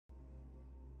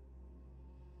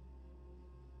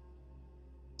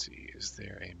Is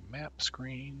there a map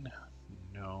screen?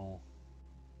 No.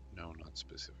 No, not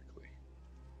specifically.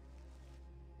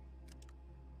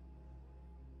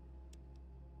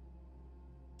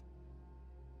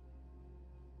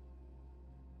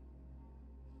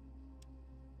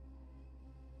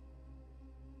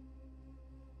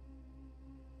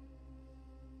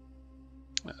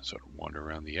 Sort of wander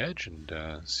around the edge and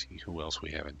see who else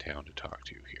we have in town to talk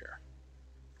to here.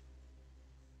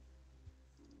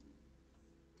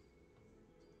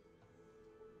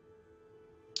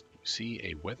 You see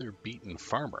a weather-beaten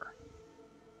farmer.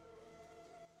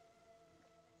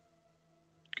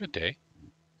 Good day.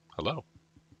 Hello.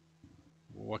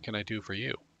 What can I do for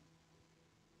you?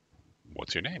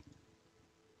 What's your name?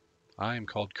 I'm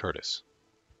called Curtis.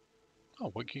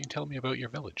 Oh, what can you tell me about your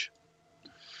village?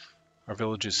 Our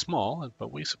village is small,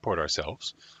 but we support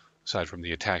ourselves. Aside from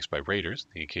the attacks by raiders,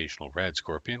 the occasional rad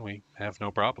scorpion, we have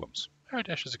no problems.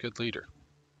 Aradesh is a good leader.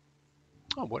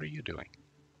 Oh, what are you doing?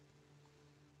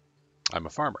 I'm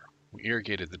a farmer. We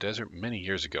irrigated the desert many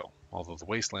years ago. Although the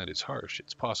wasteland is harsh,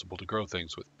 it's possible to grow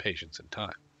things with patience and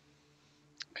time.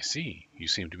 I see. You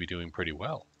seem to be doing pretty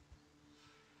well.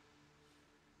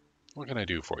 What can I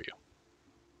do for you?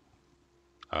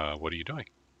 What are you doing?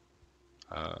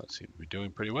 Seem to be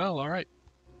doing pretty well. All right.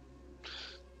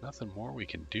 Nothing more we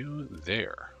can do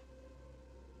there.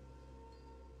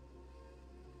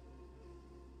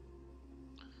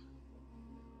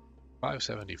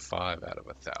 $575 out of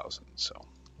 1,000, so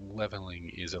leveling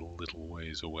is a little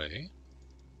ways away.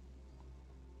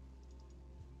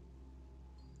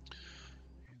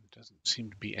 There doesn't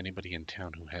seem to be anybody in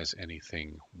town who has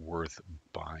anything worth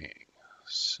buying.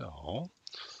 So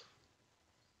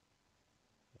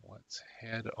let's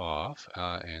head off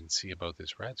and see about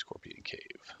this rad scorpion cave.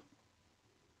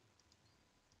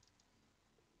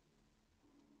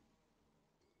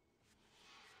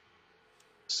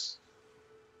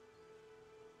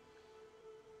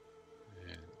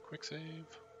 And quick save.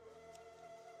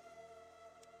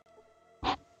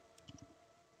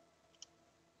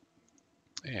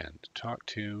 And talk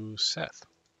to Seth.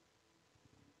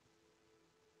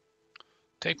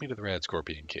 Take me to the rad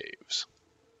scorpion caves.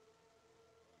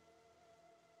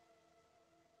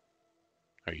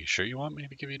 Are you sure you want me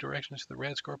to give you directions to the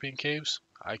Red Scorpion Caves?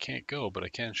 I can't go, but I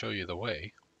can show you the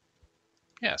way.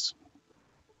 Yes.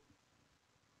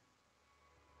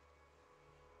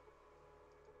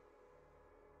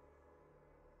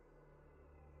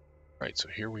 Right, so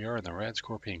here we are in the Red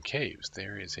Scorpion Caves.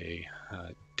 There is a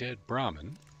dead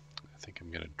Brahmin. I think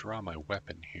I'm going to draw my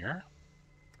weapon here.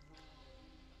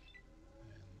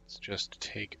 Let's just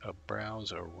take a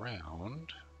browse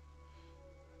around.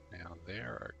 Now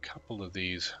there are a couple of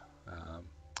these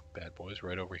bad boys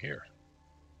right over here.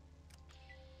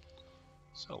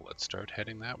 So let's start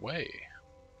heading that way.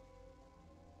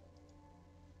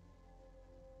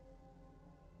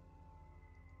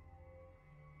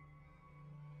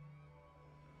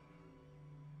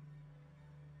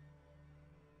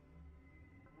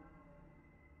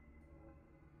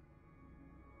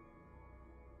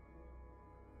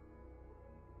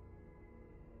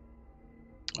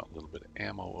 A little bit of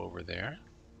ammo over there.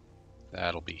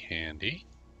 That'll be handy.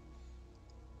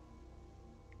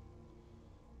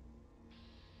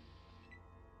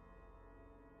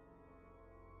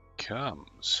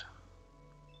 Comes.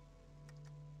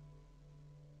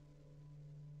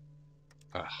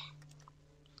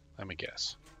 Let me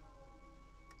guess.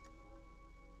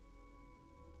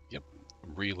 Yep,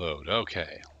 reload.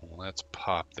 Okay, let's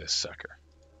pop this sucker.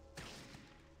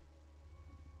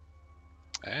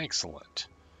 Excellent.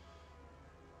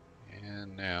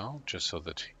 And now, just so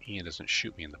that Ian doesn't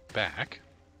shoot me in the back,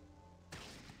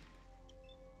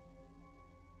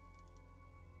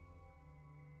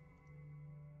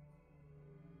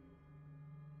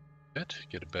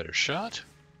 get a better shot.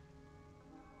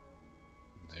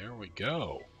 There we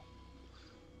go.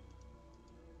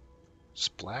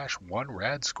 Splash 1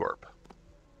 Radscorp.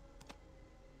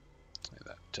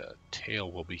 That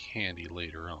tail will be handy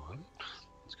later on.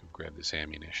 Let's go grab this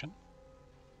ammunition.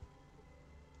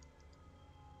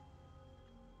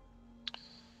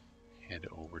 Head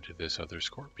over to this other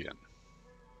scorpion.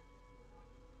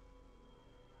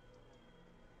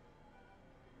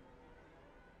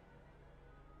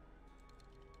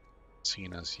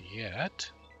 Seen us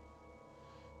yet.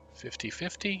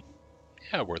 50-50?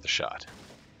 Yeah, worth a shot.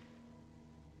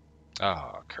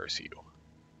 Ah, curse you.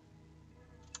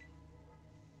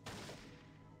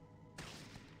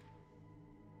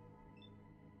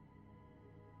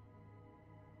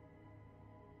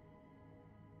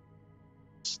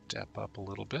 Step up a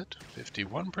little bit.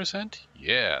 51%?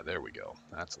 Yeah, there we go.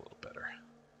 That's a little better.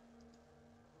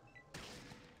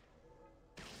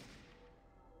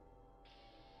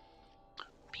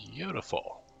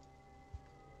 Beautiful.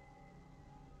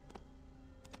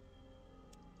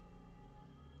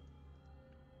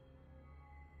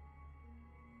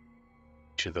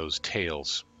 To those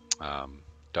tails,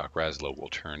 Doc Raslo will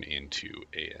turn into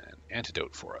an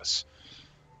antidote for us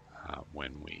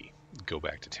when we go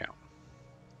back to town.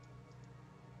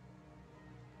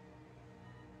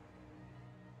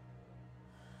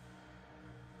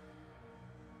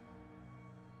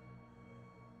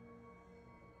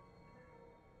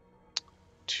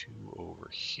 Two over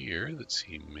here that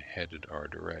seem headed our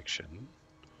direction.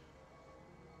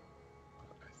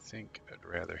 But I think I'd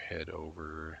rather head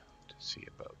over to see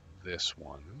about this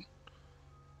one.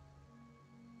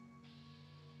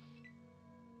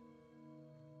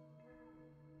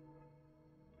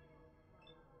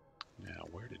 Now,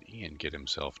 where did Ian get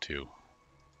himself to?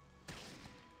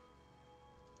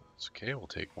 That's okay, we'll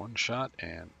take one shot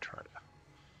and try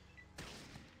to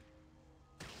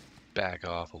back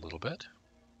off a little bit.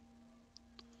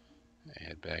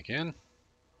 Head back in.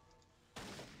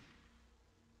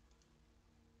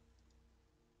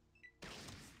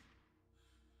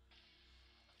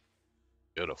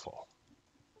 Beautiful.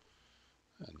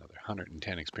 Another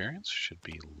 110 experience. Should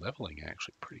be leveling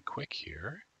actually pretty quick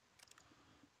here.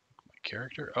 My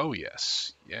character. Oh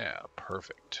yes. Yeah,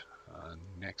 perfect.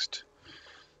 Next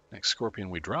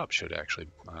scorpion we drop should actually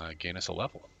gain us a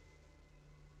level.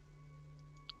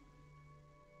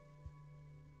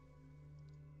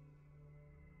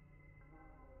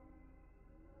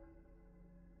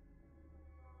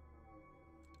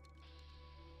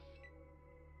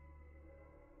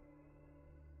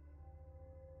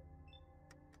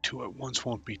 Two at once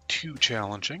won't be too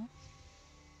challenging.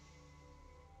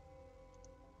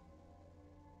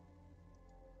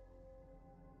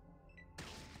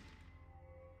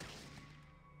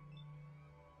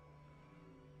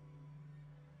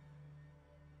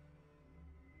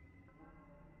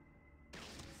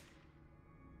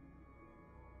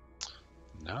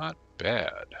 Not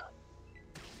bad.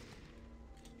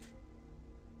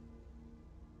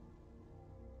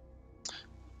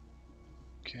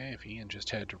 Okay, if Ian just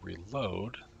had to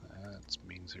reload, that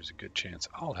means there's a good chance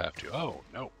I'll have to. Oh,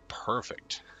 no,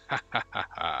 perfect. Ha ha ha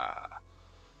ha.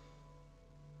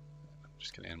 I'm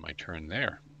just going to end my turn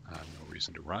there. No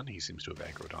reason to run. He seems to have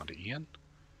aggroed onto Ian.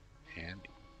 And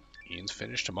Ian's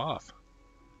finished him off.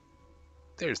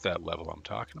 There's that level I'm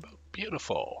talking about.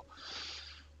 Beautiful.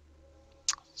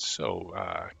 So,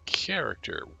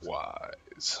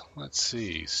 character-wise, let's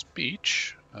see.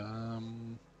 Speech.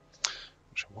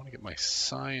 Which I want to get my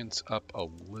science up a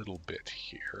little bit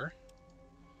here.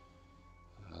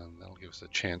 That'll give us a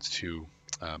chance to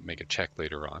make a check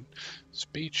later on.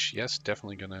 Speech, yes,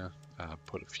 definitely going to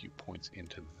put a few points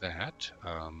into that.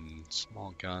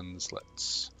 Small guns,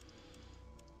 let's,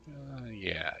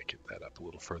 yeah, get that up a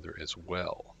little further as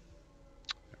well.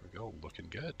 There we go, looking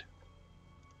good.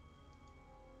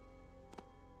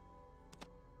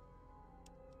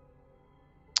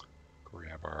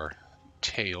 Grab our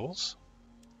tails.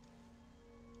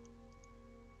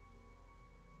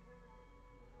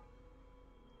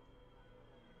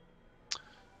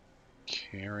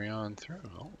 Carry on through.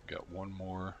 Oh, we've got one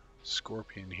more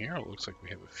scorpion here. It looks like we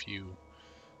have a few,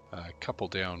 couple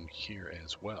down here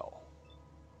as well.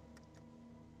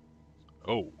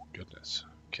 Oh, goodness.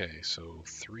 Okay, so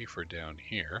 3 for down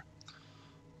here.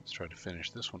 Let's try to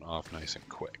finish this one off nice and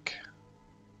quick.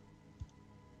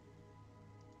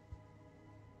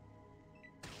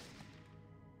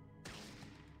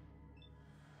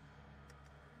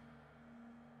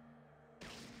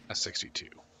 A 62.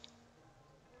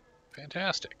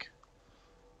 Fantastic.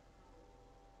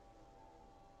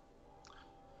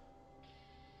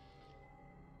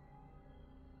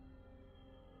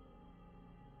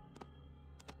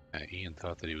 Ian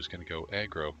thought that he was going to go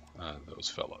aggro those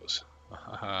fellows.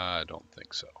 I don't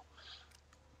think so.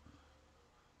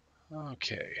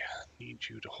 Okay, need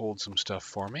you to hold some stuff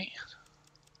for me.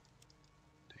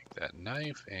 Take that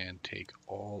knife and take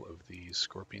all of these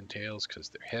scorpion tails because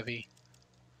they're heavy.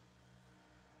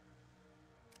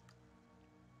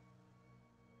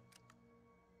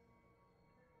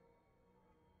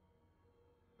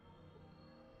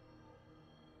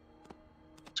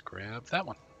 Let's grab that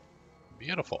one.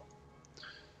 Beautiful.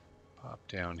 Pop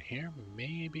down here.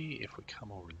 Maybe if we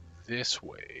come over this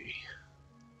way,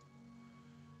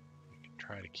 we can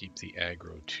try to keep the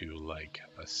aggro to like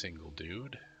a single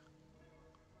dude.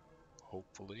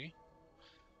 Hopefully.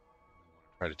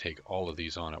 Try to take all of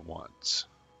these on at once.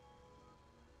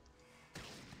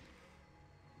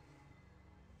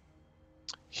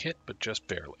 Hit, but just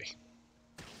barely.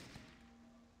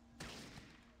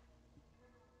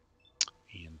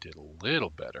 Ian did a little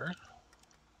better.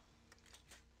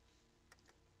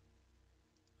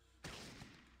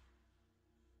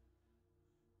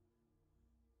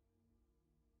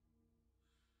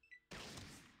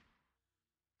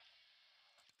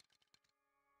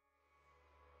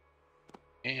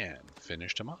 And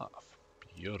finished him off.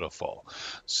 Beautiful.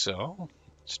 So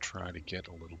let's try to get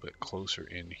a little bit closer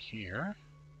in here.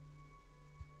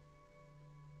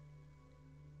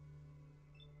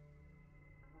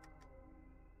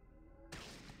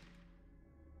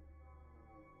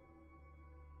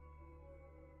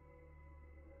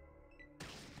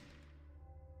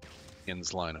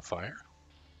 In's line of fire.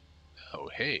 Oh,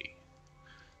 hey.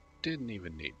 Didn't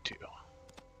even need to.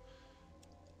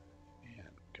 And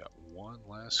got one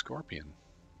last scorpion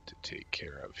to take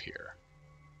care of here.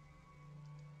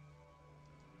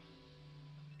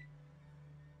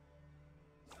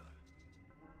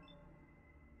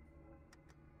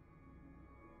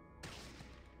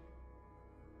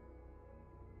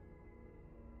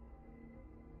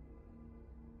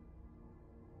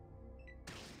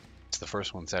 It's the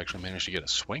first one that's actually managed to get a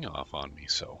swing off on me,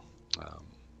 so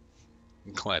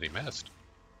I'm glad he missed.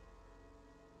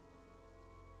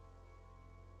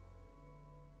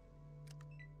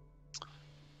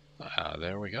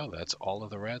 There we go. That's all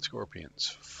of the rad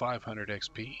scorpions. 500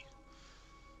 XP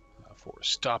for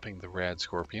stopping the rad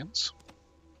scorpions.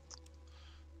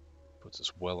 Puts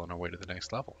us well on our way to the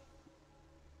next level.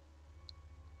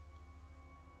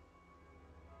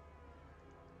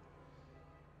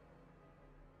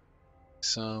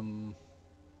 Some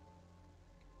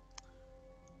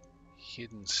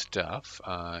hidden stuff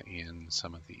in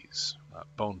some of these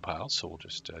bone piles, so we'll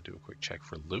just do a quick check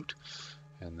for loot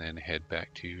and then head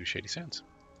back to Shady Sands.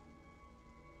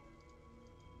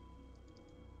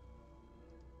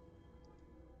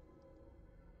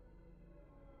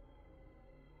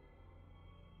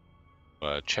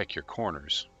 Check your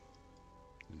corners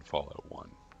in Fallout 1,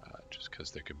 just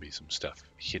because there could be some stuff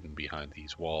hidden behind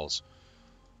these walls.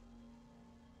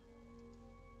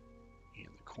 In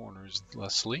the corners,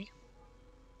 Leslie.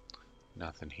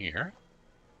 Nothing here.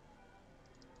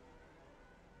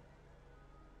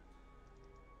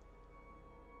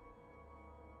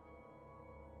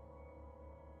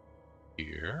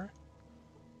 Here.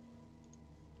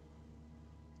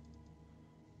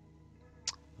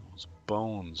 Those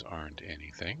bones aren't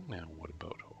anything. Now what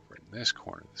about over in this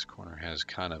corner? This corner has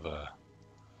kind of a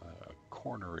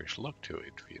cornerish look to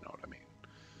it, if you know what I mean.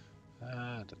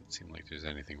 Doesn't seem like there's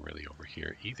anything really over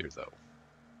here either, though.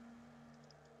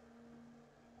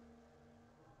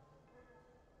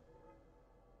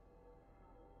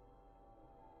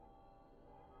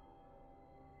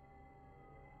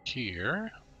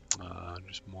 Here,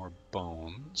 just more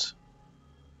bones.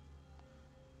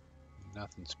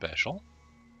 Nothing special.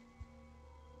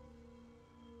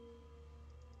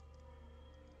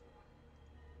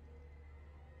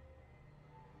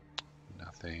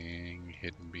 Nothing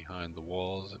hidden behind the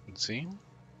walls, it would seem.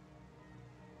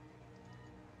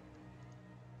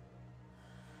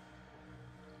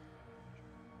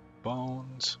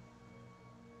 Bones.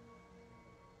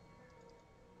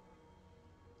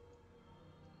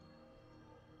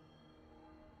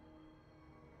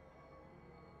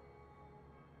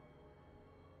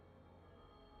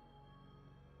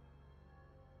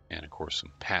 And of course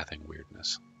some pathing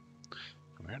weirdness.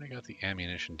 We already got the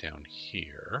ammunition down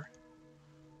here.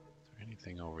 Is there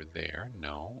anything over there?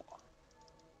 No.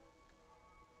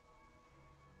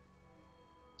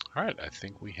 Alright, I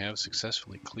think we have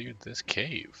successfully cleared this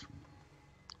cave.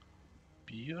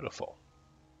 Beautiful.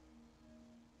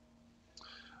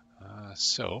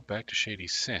 So, back to Shady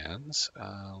Sands.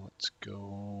 Let's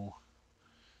go...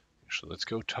 Actually, let's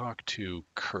go talk to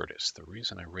Curtis. The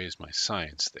reason I raised my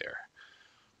science there.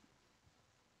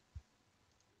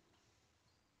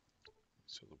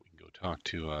 So that we can go talk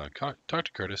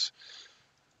to Curtis.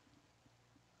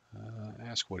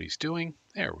 Ask what he's doing.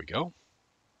 There we go.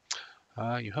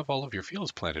 You have all of your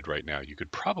fields planted right now. You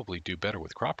could probably do better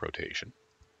with crop rotation.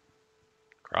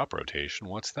 Crop rotation?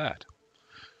 What's that?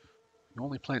 You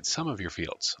only plant some of your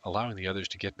fields, allowing the others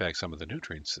to get back some of the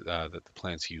nutrients that the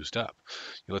plants used up.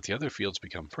 You let the other fields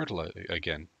become fertile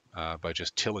again by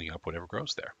just tilling up whatever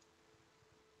grows there.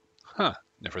 Huh,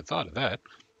 never thought of that.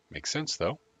 Makes sense,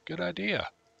 though. Good idea.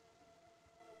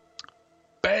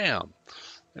 Bam!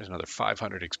 There's another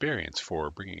 500 experience for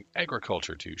bringing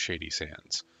agriculture to Shady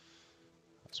Sands.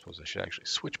 I suppose I should actually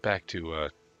switch back to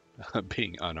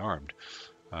being unarmed.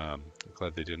 I'm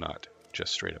glad they did not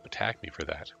just straight up attack me for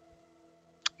that.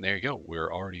 There you go.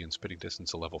 We're already in spitting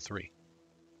distance of level 3.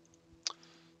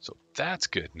 So that's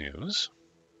good news.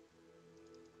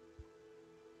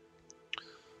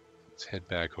 Let's head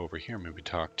back over here. Maybe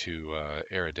talk to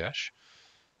Aradesh.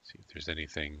 See if there's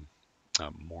anything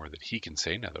more that he can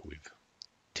say now that we've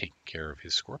taken care of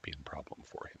his scorpion problem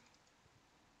for him.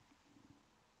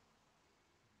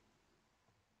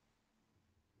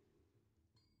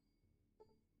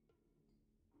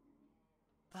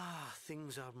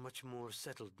 things are much more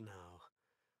settled now.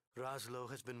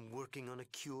 Raslo has been working on a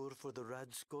cure for the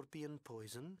rad scorpion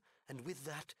poison, and with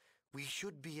that, we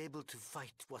should be able to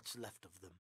fight what's left of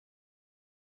them.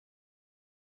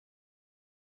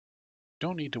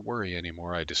 Don't need to worry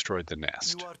anymore, I destroyed the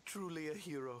nest. You are truly a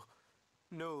hero.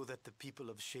 Know that the people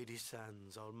of Shady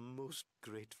Sands are most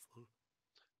grateful.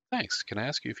 Thanks. Can I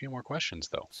ask you a few more questions,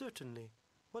 though? Certainly.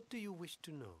 What do you wish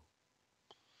to know?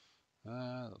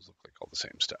 Those look like all the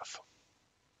same stuff.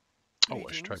 Greetings. Oh,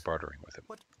 I should try bartering with him.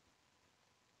 What?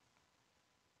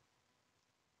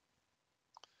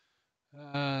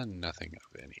 Nothing of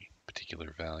any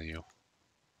particular value.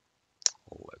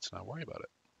 Let's not worry about it.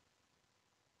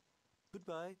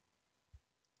 Goodbye.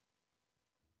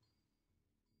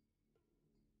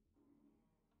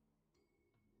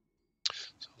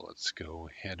 So let's go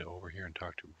head over here and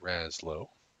talk to Raslo.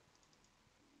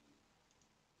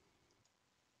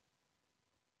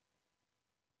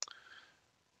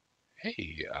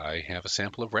 Hey, I have a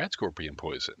sample of rat scorpion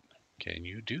poison. Can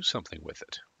you do something with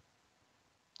it?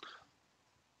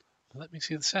 Let me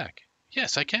see the sack.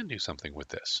 Yes, I can do something with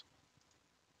this.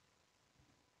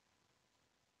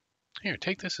 Here,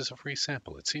 take this as a free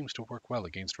sample. It seems to work well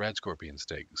against rad scorpion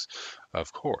stings,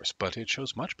 of course, but it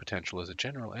shows much potential as a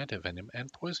general antivenom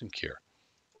and poison cure.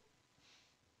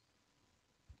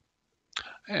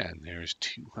 And there's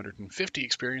 250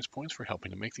 experience points for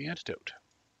helping to make the antidote.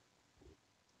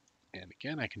 And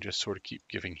again, I can just sort of keep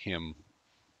giving him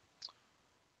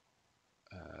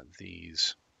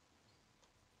these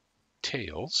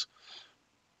tails.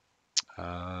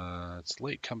 It's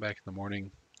late, come back in the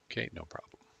morning. Okay, no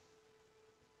problem.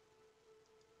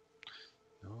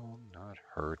 No, not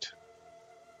hurt.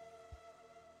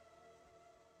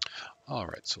 All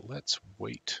right, so let's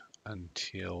wait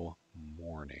until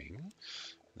morning and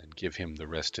then give him the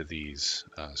rest of these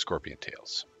scorpion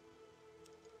tails.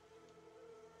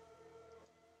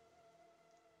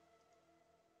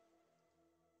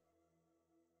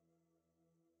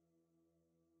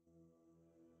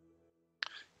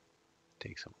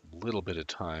 Takes a little bit of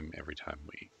time every time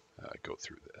we go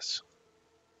through this.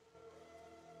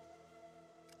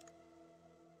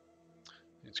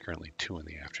 It's currently 2 in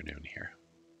the afternoon here.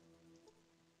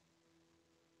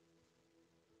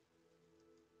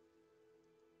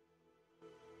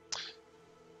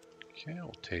 Okay,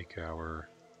 we'll take our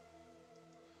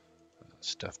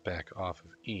stuff back off of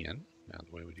Ian. Now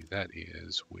the way we do that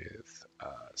is with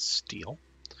steal.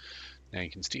 Now you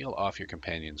can steal off your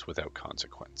companions without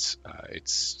consequence.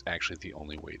 It's actually the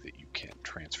only way that you can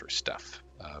transfer stuff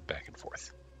back and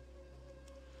forth.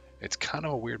 It's kind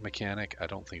of a weird mechanic. I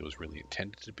don't think it was really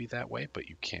intended to be that way, but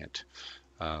you can't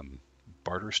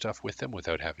barter stuff with them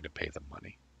without having to pay them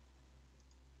money.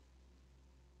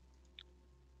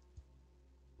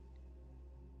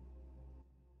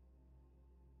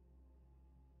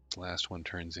 Last one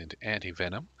turns into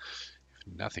anti-venom. If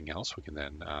nothing else, we can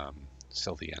then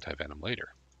sell the anti-venom later.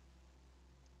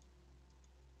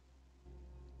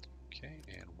 Okay,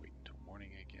 and wait until morning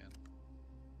again.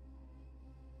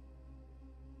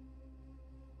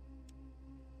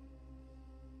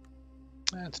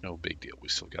 That's no big deal. We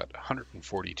still got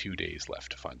 142 days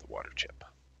left to find the water chip.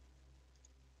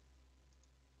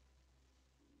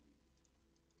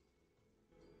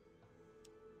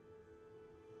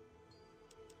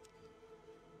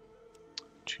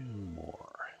 Two more.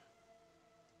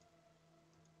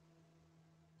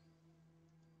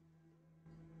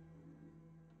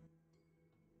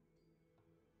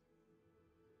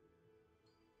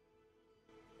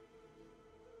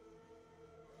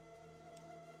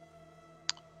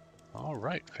 All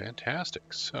right,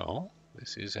 fantastic. So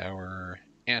this is our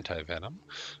anti-venom.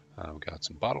 We've got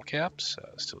some bottle caps,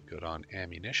 still good on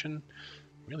ammunition,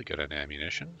 really good on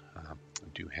ammunition. We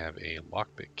do have a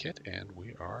lockpick kit, and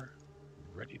we are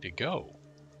ready to go.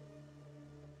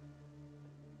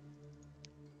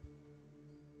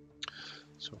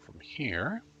 So from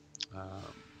here, a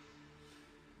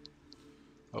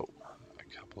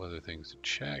couple other things to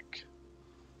check.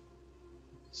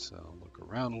 Let's look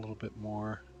around a little bit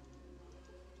more.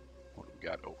 What do we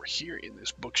got over here in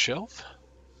this bookshelf?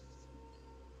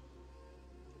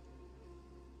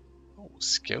 Oh,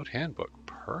 Scout Handbook,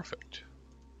 perfect.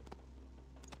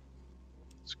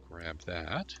 Let's grab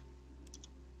that.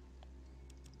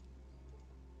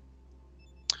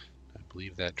 I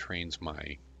believe that trains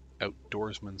my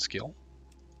outdoorsman skill.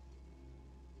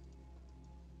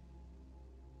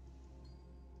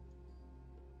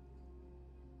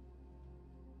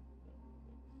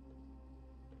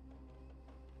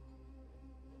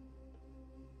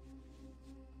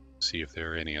 See if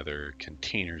there are any other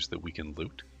containers that we can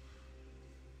loot.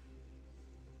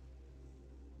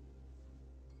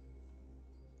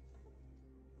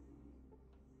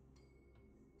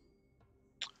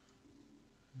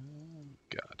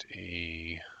 get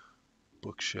a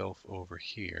bookshelf over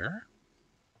here.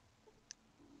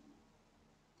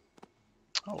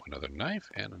 Oh, another knife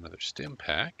and another stim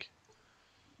pack.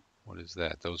 What is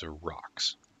that? Those are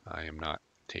rocks. I am not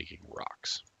taking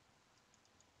rocks.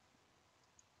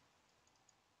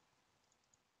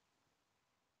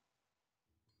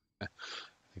 I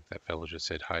think that fellow just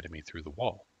said hi to me through the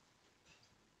wall.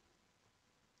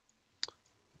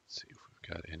 Let's see if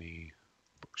we've got any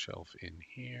bookshelf in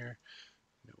here.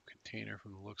 No container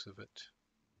from the looks of it.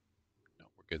 No,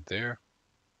 we're good there.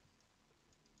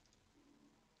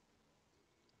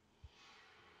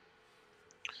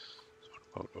 So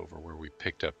what about over where we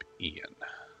picked up Ian?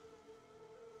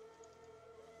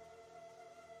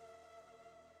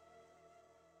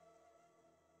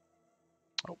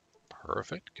 Oh,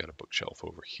 perfect. Got a bookshelf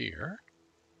over here.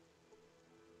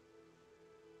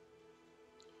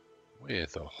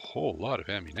 With a whole lot of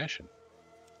ammunition.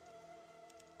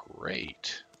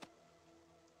 Great.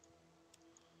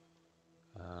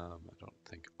 I don't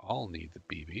think I'll need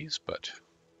the BBs, but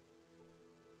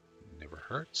never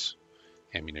hurts.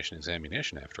 Ammunition is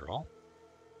ammunition after all.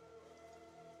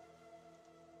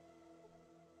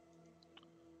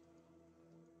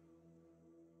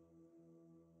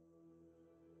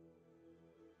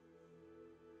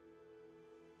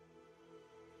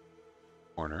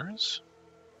 Corners.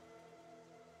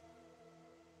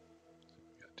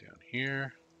 Got down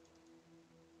here.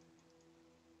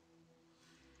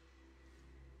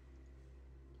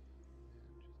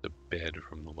 The bed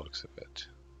from the looks of it.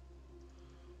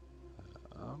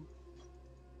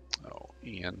 Oh,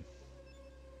 Ian.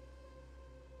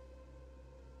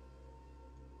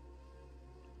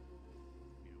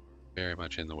 Very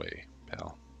much in the way,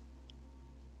 pal.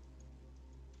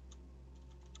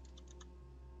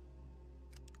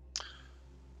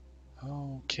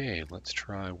 Okay, let's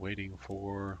try waiting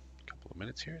for a couple of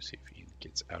minutes here, see if Ian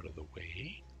gets out of the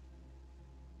way.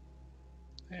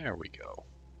 There we go.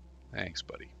 Thanks,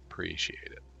 buddy.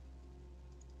 Appreciate it.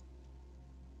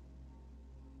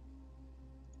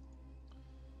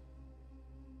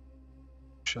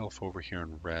 Shelf over here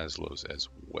in Raslow's as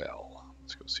well.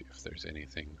 Let's go see if there's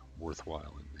anything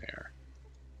worthwhile in there.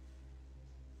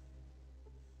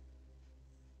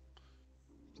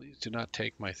 Please do not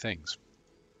take my things.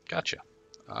 Gotcha.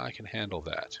 I can handle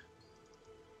that.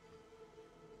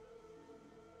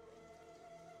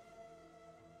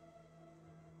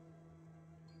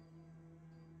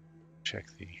 Check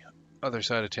the other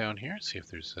side of town here, see if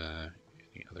there's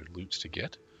any other loots to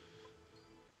get.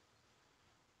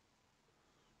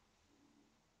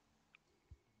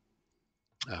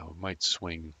 We might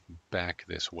swing back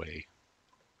this way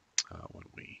when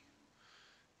we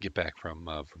get back from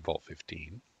Vault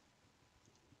 15.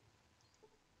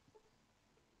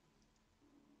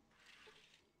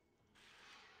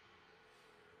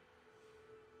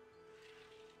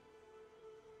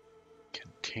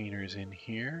 Containers in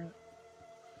here.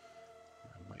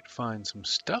 I might find some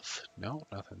stuff. No,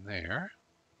 nothing there.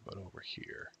 But over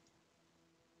here.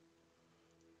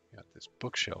 Got this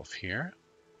bookshelf here.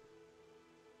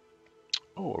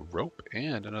 Oh, a rope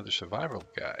and another survival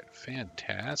guide.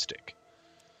 Fantastic.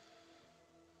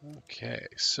 Okay,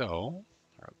 so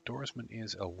our outdoorsman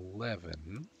is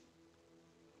 11.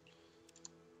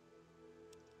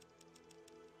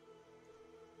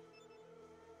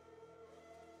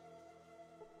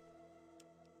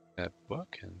 That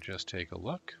book and just take a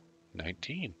look.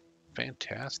 19.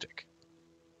 Fantastic.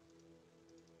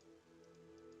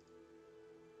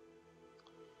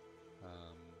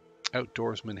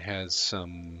 Outdoorsman has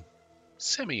some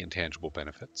semi-intangible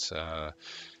benefits.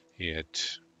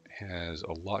 It has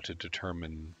a lot to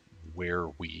determine where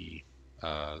we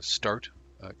start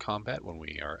combat when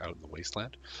we are out in the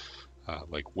wasteland,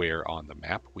 like where on the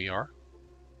map we are.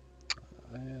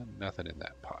 And nothing in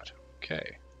that pot.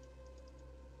 Okay.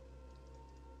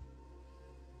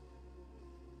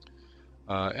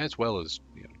 As well as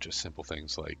just simple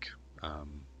things like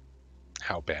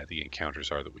how bad the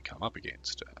encounters are that we come up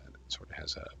against. It sort of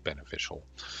has a beneficial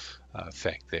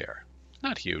effect there.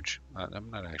 Not huge.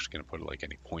 I'm not actually going to put like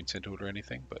any points into it or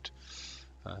anything, but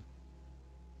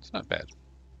it's not bad.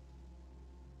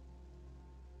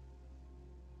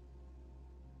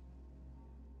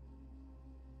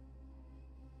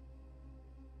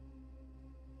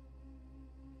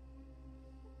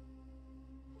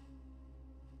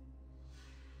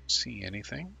 See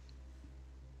anything?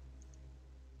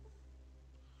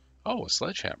 Oh, a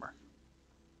sledgehammer.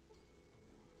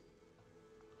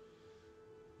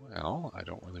 Well, I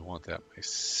don't really want that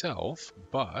myself,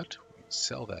 but we can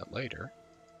sell that later.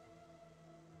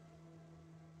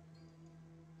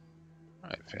 All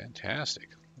right, fantastic.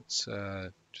 let's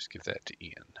just give that to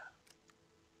Ian.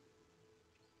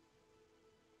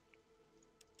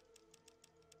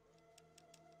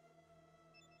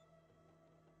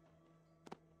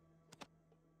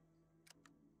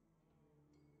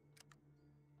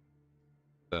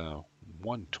 Uh,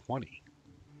 120.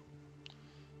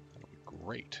 That'll be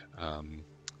great.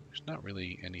 There's not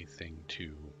really anything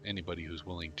to anybody who's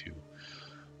willing to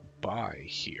buy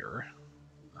here,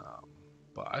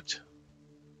 but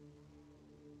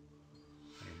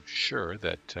I'm sure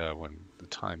that when the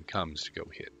time comes to go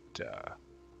hit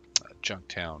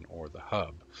Junktown or the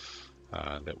hub,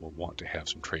 that we'll want to have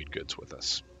some trade goods with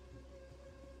us.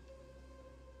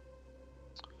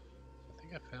 I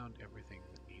think I found everything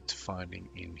that needs finding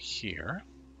in here.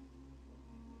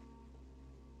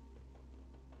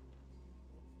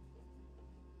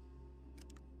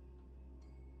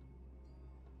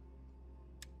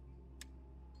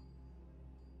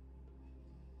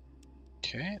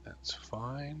 Okay, that's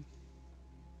fine.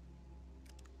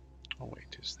 Oh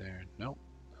wait, is there? Nope.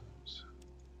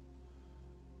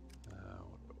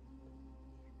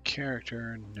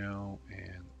 Character, no,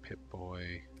 and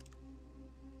Pip-Boy.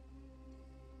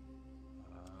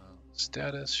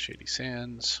 Status, Shady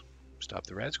Sands. Stop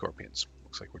the Rad Scorpions.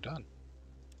 Looks like we're done.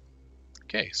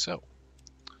 Okay, so.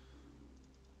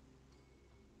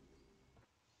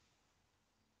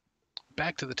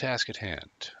 Back to the task at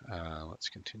hand. Let's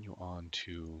continue on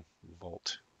to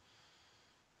Vault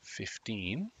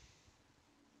 15.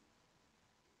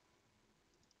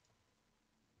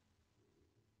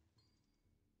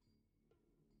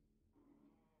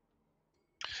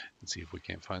 And see if we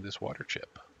can't find this water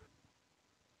chip.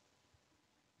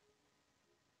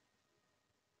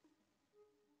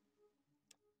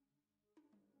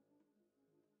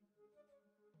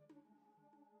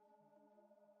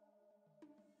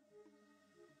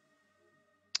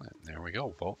 And there we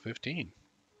go, Vault 15.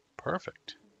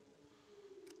 Perfect.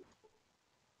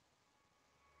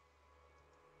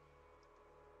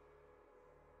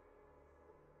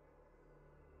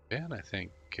 And I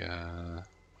think,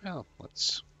 well,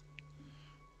 let's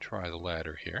try the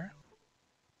ladder here.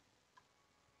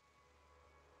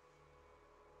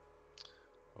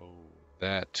 Oh,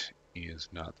 that is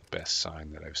not the best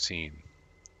sign that I've seen.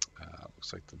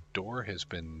 Looks like the door has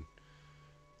been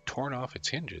torn off its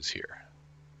hinges here.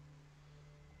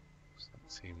 So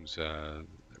it seems there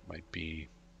might be,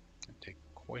 it'd take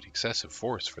quite excessive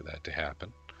force for that to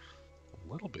happen.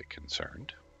 A little bit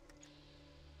concerned.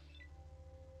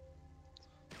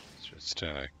 Let's just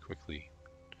quickly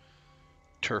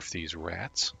turf these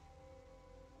rats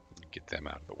and get them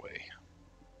out of the way.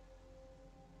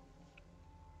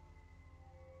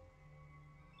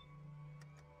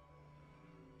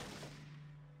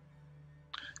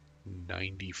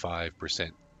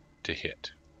 %95 to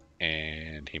hit,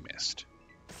 and he missed.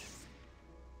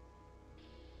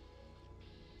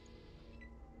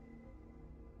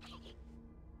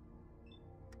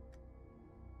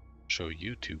 Show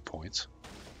you 2 points.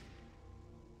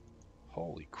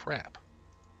 Holy crap.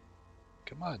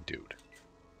 Come on, dude.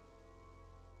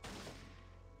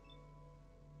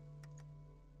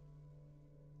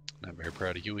 Not very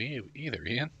proud of you either,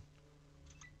 Ian.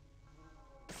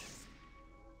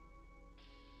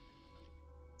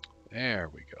 There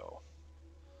we go.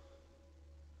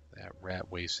 That rat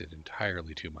wasted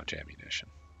entirely too much ammunition.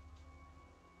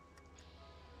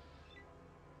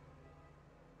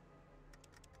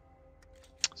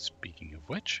 Speaking of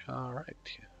which,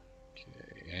 alright.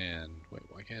 Okay, and wait,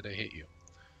 why can't I hit you?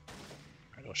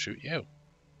 Alright, I'll shoot you.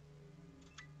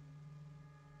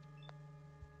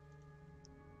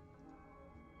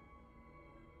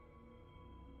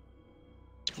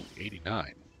 Ooh,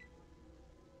 89.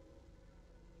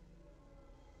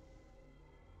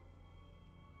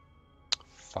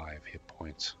 5 hit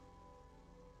points.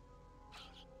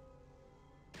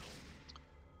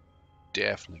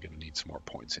 Definitely going to need some more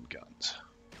points in guns.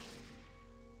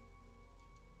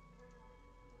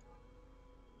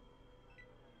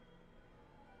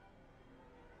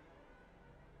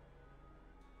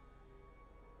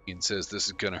 Ian says this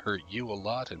is going to hurt you a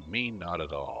lot and me not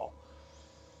at all.